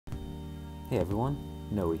Hey everyone,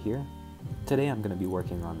 Noah here. Today I'm going to be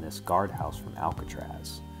working on this guardhouse from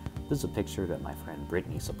Alcatraz. This is a picture that my friend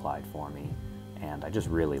Brittany supplied for me, and I just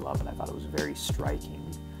really love it. I thought it was very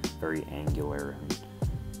striking, very angular, and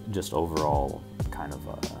just overall kind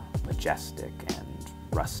of majestic and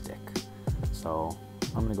rustic. So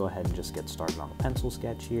I'm going to go ahead and just get started on the pencil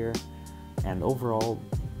sketch here. And overall,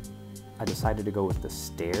 I decided to go with the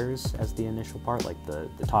stairs as the initial part, like the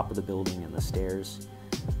top of the building and the stairs,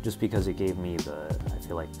 just because it gave me I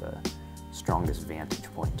feel like the strongest vantage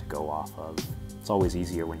point to go off of. It's always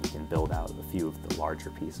easier when you can build out a few of the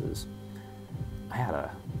larger pieces. I had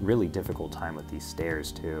a really difficult time with these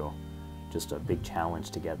stairs too. Just a big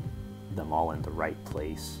challenge to get them all in the right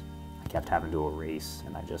place. I kept having to erase,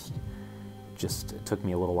 and it took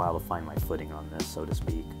me a little while to find my footing on this, so to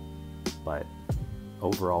speak. But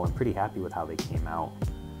overall, I'm pretty happy with how they came out.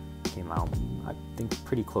 I think,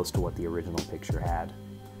 pretty close to what the original picture had.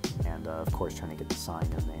 And of course, trying to get the sign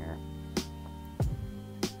in there.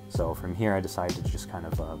 So from here, I decided to just kind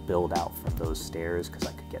of build out from those stairs because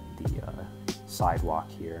I could get the sidewalk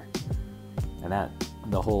here. And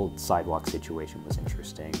the whole sidewalk situation was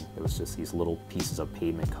interesting. It was just these little pieces of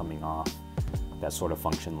pavement coming off that sort of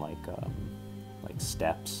function like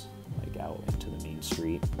steps, like out into the main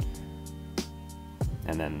street.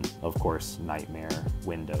 And then, of course, nightmare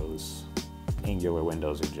windows. Angular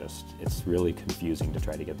windows are it's really confusing to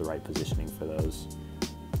try to get the right positioning for those.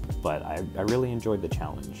 But I really enjoyed the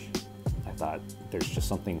challenge. I thought there's just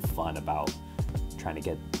something fun about trying to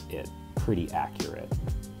get it pretty accurate.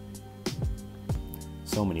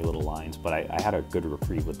 So many little lines, but I had a good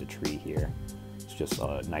reprieve with the tree here. It's just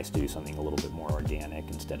nice to do something a little bit more organic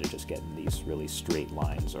instead of just getting these really straight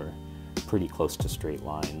lines or pretty close to straight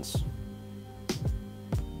lines.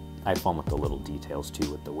 I had fun with the little details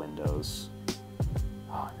too with the windows.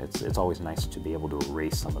 It's always nice to be able to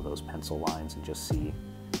erase some of those pencil lines and just see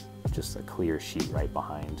just a clear sheet right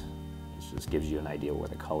behind. It just gives you an idea where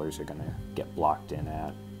the colors are going to get blocked in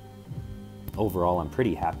at. Overall, I'm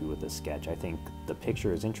pretty happy with this sketch. I think the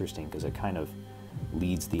picture is interesting because it kind of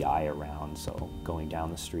leads the eye around, so going down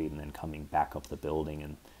the street and then coming back up the building,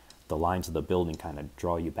 and the lines of the building kind of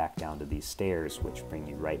draw you back down to these stairs, which bring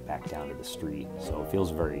you right back down to the street. So it feels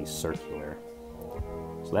very circular.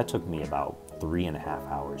 So that took me about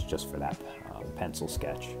 3.5 hours just for that pencil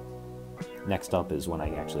sketch. Next up is when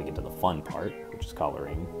I actually get to the fun part, which is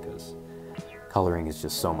coloring, because coloring is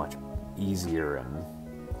just so much easier and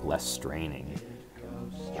less straining.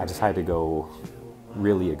 I decided to go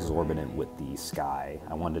really exorbitant with the sky.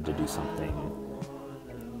 I wanted to do something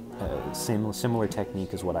similar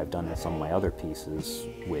technique as what I've done in some of my other pieces,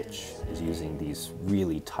 which is using these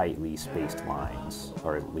really tightly spaced lines,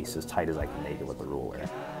 or at least as tight as I can make it with the ruler.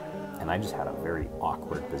 And I just had a very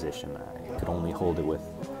awkward position. I could only hold it with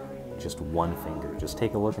just one finger. Just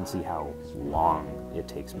take a look and see how long it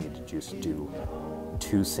takes me to just do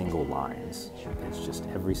 2 single lines. It's just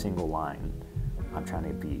every single line, I'm trying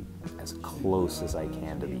to be as close as I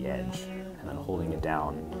can to the edge, and then holding it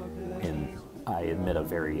down in, I admit, a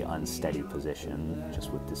very unsteady position,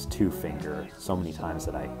 just with this 2-finger. So many times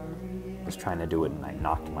that I was trying to do it and I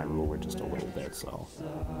knocked my ruler just a little bit, so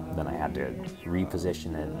then I had to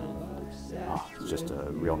reposition it, and it's just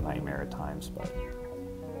a real nightmare at times. But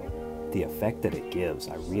the effect that it gives,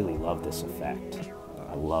 I really love this effect.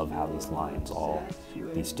 I love how these lines,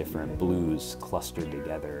 these different blues clustered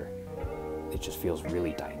together, it just feels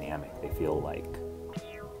really dynamic. They feel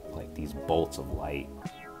like these bolts of light.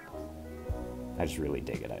 I just really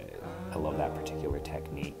dig it. I love that particular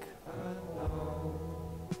technique.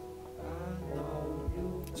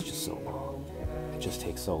 It's just so long. It just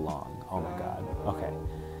takes so long. Oh my god. Okay.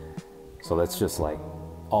 So that's just like,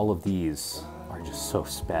 all of these are just so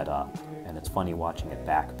sped up. And it's funny watching it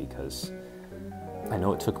back because I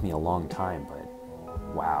know it took me a long time, but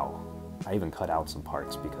wow. I even cut out some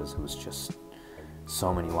parts because it was just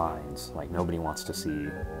so many lines. Like, nobody wants to see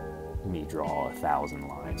me draw 1,000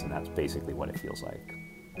 lines, and that's basically what it feels like.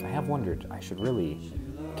 I have wondered, I should really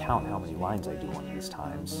count how many lines I do one of these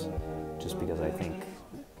times, just because I think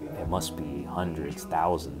it must be hundreds,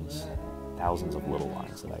 thousands of little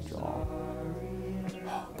lines that I draw.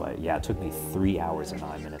 But yeah, it took me 3 hours and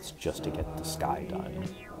 9 minutes just to get the sky done.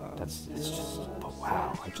 But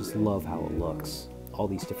wow, I just love how it looks. All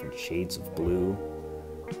these different shades of blue,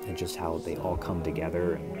 and just how they all come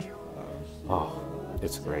together, and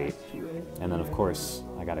it's great. And then of course,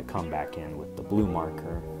 I gotta come back in with the blue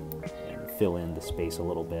marker and fill in the space a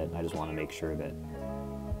little bit. I just want to make sure that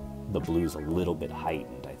the blue's a little bit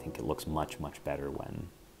heightened. I think it looks much, much better when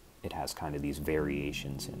it has kind of these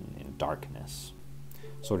variations in darkness.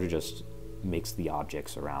 Sort of just makes the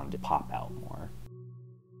objects around it pop out more.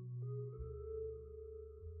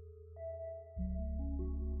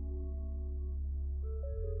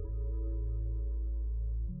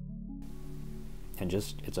 And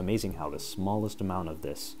just, it's amazing how the smallest amount of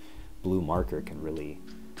this blue marker can really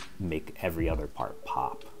make every other part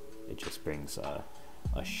pop. It just brings a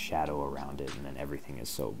shadow around it, and then everything is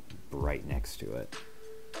so bright next to it.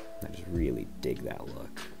 I just really dig that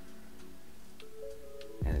look.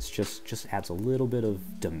 And it's just adds a little bit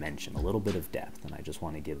of dimension, a little bit of depth, and I just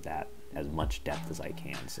want to give that as much depth as I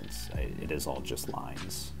can, since it is all just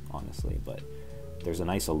lines, honestly, but there's a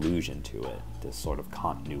nice illusion to it, this sort of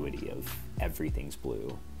continuity of everything's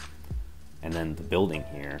blue. And then the building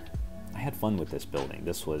here, I had fun with this building.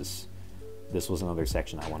 This was another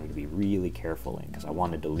section I wanted to be really careful in, because I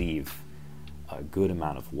wanted to leave a good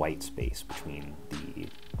amount of white space between the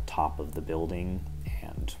top of the building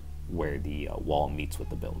and where the wall meets with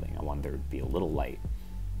the building. I wanted there to be a little light.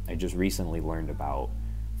 I just recently learned about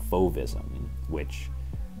fauvism, which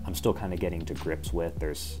I'm still kind of getting to grips with.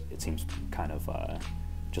 It seems kind of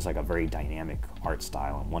just like a very dynamic art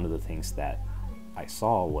style, and one of the things that I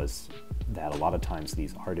saw was that a lot of times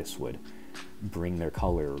these artists would bring their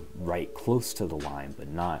color right close to the line, but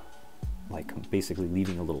not, like, basically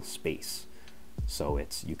leaving a little space, so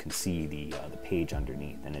you can see the page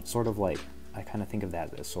underneath. And it's sort of like, I kind of think of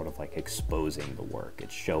that as sort of like exposing the work.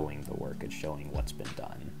 It's showing the work, it's showing what's been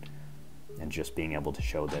done, and just being able to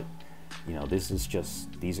show that, you know, these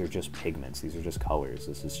are just pigments, these are just colors,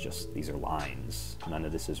 these are lines, none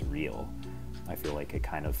of this is real. I feel like it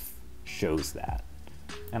kind of shows that,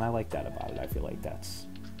 and I like that about it. I feel like that's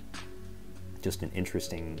just an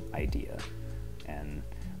interesting idea, and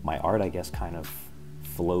my art, I guess, kind of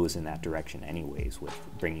flows in that direction anyways, with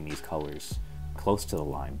bringing these colors close to the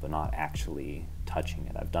line but not actually touching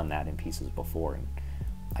it. I've done that in pieces before, and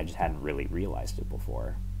I just hadn't really realized it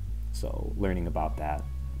before. So learning about that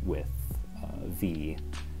with V,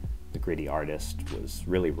 the gritty artist, was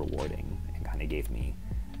really rewarding and kind of gave me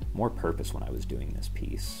more purpose when I was doing this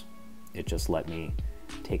piece. It just let me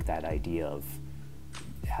take that idea of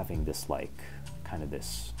having this, like, kind of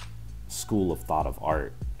this school of thought of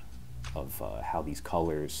art, of how these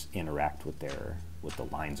colors interact with the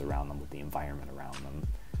lines around them, with the environment around them.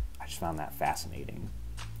 I just found that fascinating.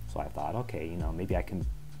 So I thought, okay, you know, maybe I can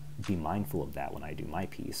be mindful of that when I do my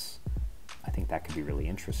piece. I think that could be really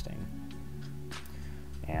interesting.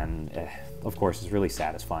 And of course, it's really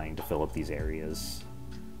satisfying to fill up these areas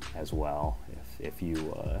as well. If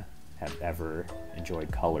you have ever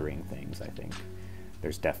enjoyed coloring things, I think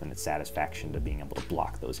there's definite satisfaction to being able to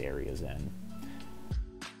block those areas in.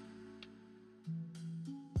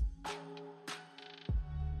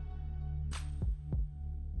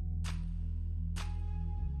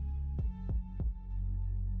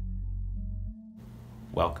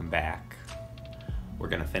 Welcome back. We're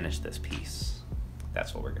gonna finish this piece.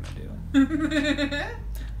 That's what we're gonna do.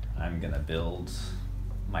 I'm gonna build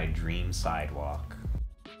my dream sidewalk.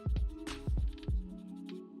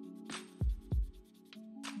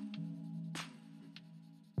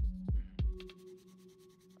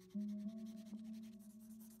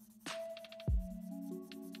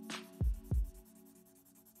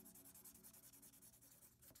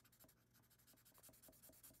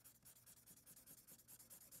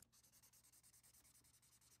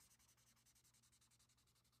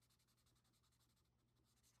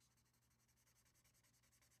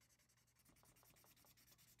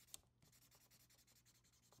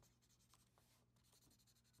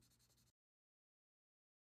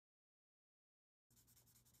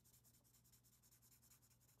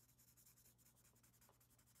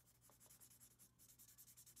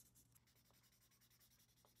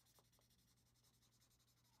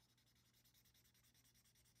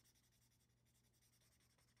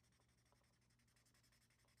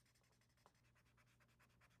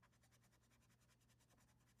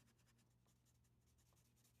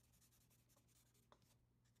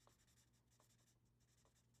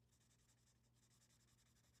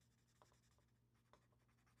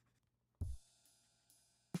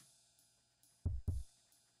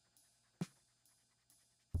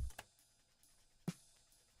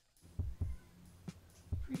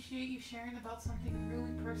 Appreciate you sharing about something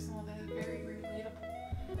really personal that is very relatable,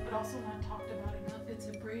 but also not talked about enough. It's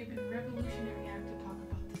a brave and revolutionary act to talk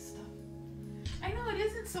about this stuff. I know it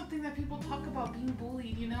isn't something that people talk about, being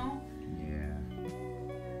bullied, you know? Yeah.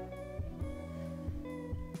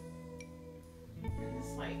 And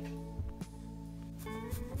it's like...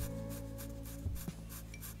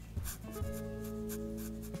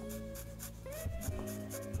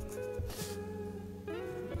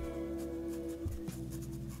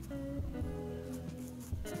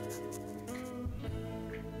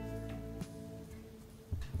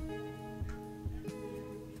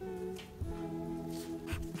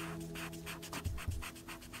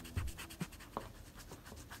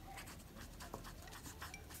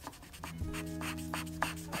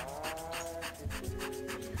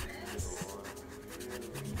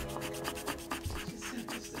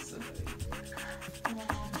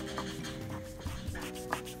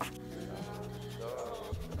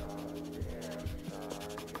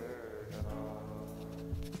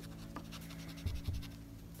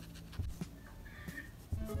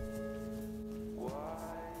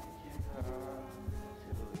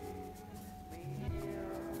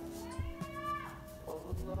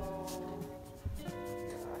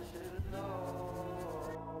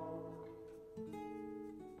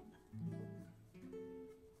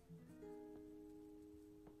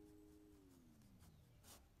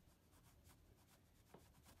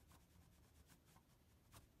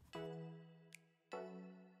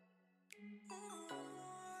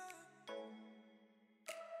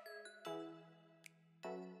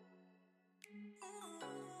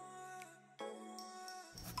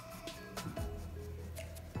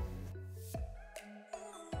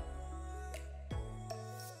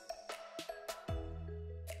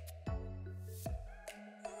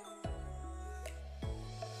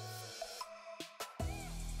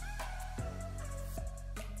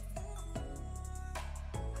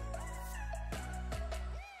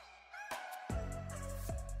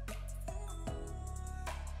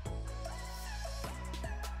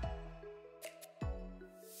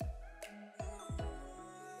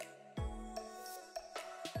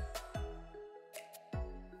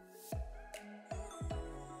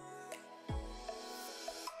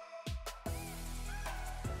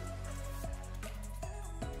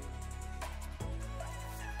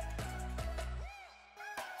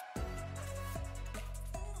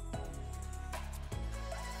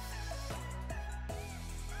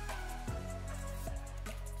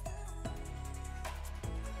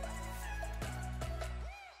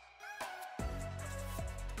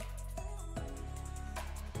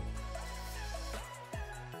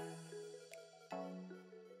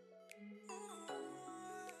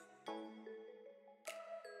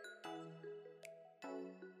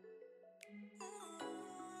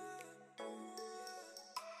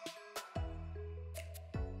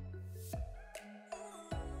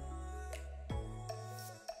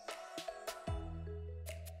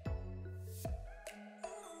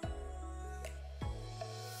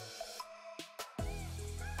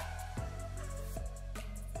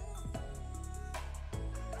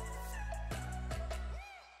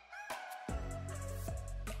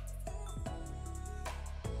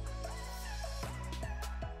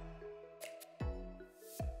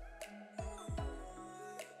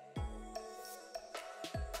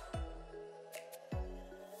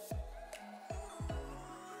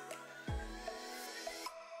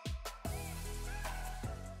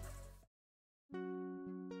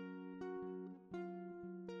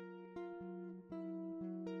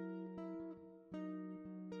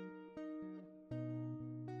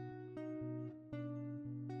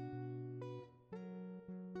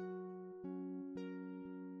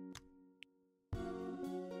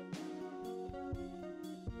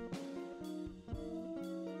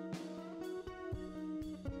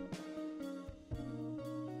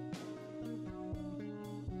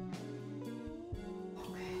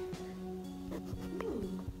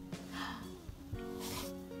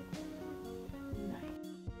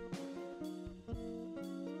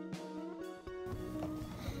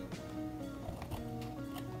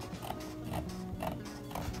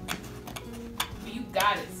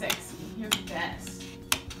 got it, sexy. You're the best.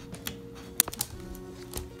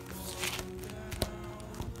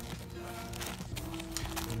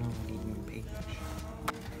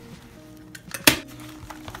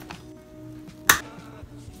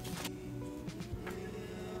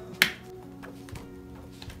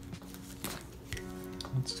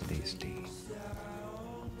 What's today's date?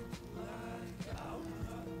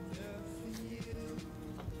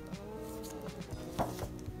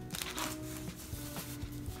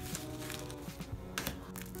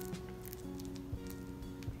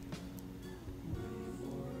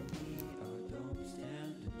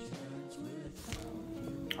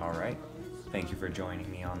 All right. Thank you for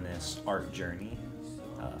joining me on this art journey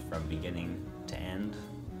from beginning to end,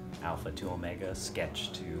 alpha to omega,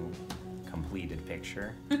 sketch to completed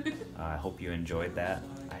picture. I hope you enjoyed that.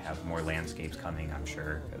 I have more landscapes coming, I'm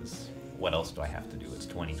sure, because what else do I have to do? It's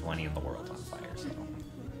 2020 and the world's on fire, so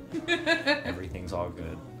everything's all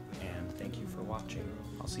good. And thank you for watching.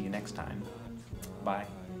 I'll see you next time. Bye.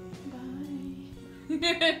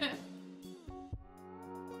 Bye.